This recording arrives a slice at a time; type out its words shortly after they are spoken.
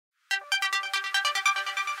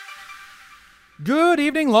Good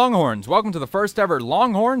evening, Longhorns. Welcome to the first ever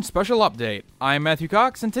Longhorn Special Update. I'm Matthew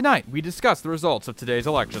Cox, and tonight we discuss the results of today's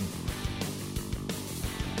election.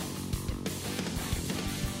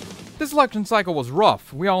 This election cycle was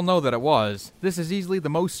rough. We all know that it was. This is easily the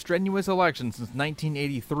most strenuous election since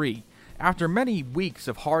 1983. After many weeks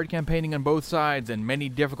of hard campaigning on both sides and many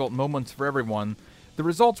difficult moments for everyone, the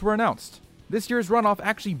results were announced. This year's runoff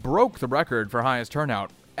actually broke the record for highest turnout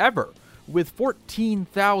ever, with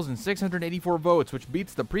 14,684 votes, which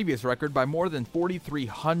beats the previous record by more than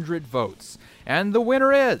 4,300 votes. And the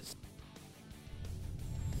winner is...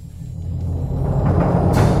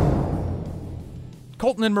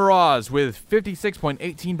 Colton and Miraz with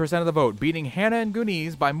 56.18% of the vote, beating Hannah and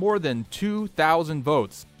Goonies by more than 2,000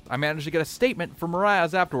 votes. I managed to get a statement from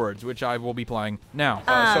Miraz afterwards, which I will be playing now.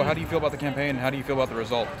 So how do you feel about the campaign? How do you feel about the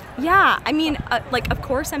result? Yeah, I mean, of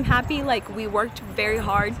course I'm happy. We worked very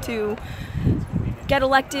hard to get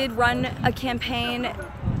elected, run a campaign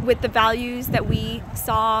with the values that we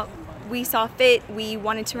saw fit. We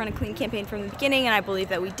wanted to run a clean campaign from the beginning, and I believe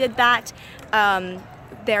that we did that.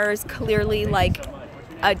 There's clearly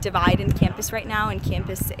a divide in campus right now, and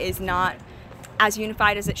campus is not as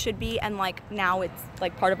unified as it should be, and now it's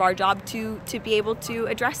part of our job to be able to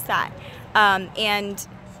address that. And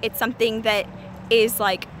it's something that is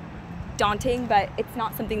daunting, but it's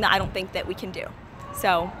not something that I don't think that we can do.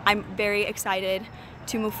 So I'm very excited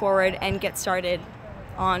to move forward and get started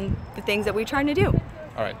on the things that we're trying to do.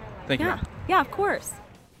 All right, thank you. Yeah, of course.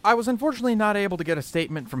 I was unfortunately not able to get a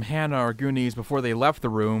statement from Hannah or Goonies before they left the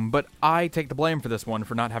room, but I take the blame for this one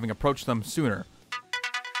for not having approached them sooner.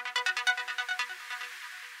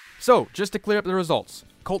 So, just to clear up the results,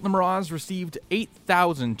 Colton and Miraz received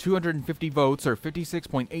 8,250 votes, or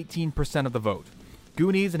 56.18% of the vote.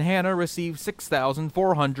 Goonies and Hannah received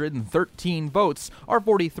 6,413 votes, or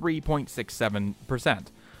 43.67%.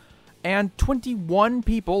 And 21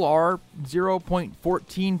 people, or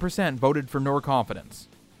 0.14%, voted for no confidence.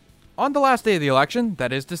 On the last day of the election,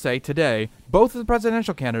 that is to say today, both of the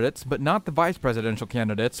presidential candidates, but not the vice presidential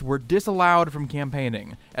candidates, were disallowed from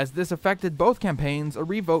campaigning. As this affected both campaigns, a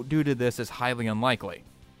revote due to this is highly unlikely.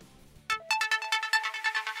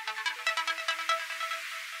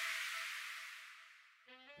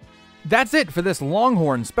 That's it for this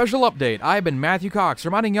Longhorn Special Update. I've been Matthew Cox,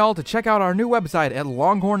 reminding y'all to check out our new website at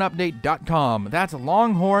longhornupdate.com. That's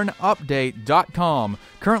longhornupdate.com.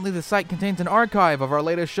 Currently, the site contains an archive of our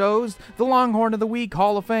latest shows, the Longhorn of the Week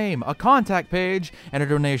Hall of Fame, a contact page, and a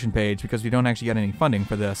donation page, because we don't actually get any funding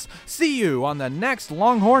for this. See you on the next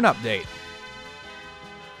Longhorn Update.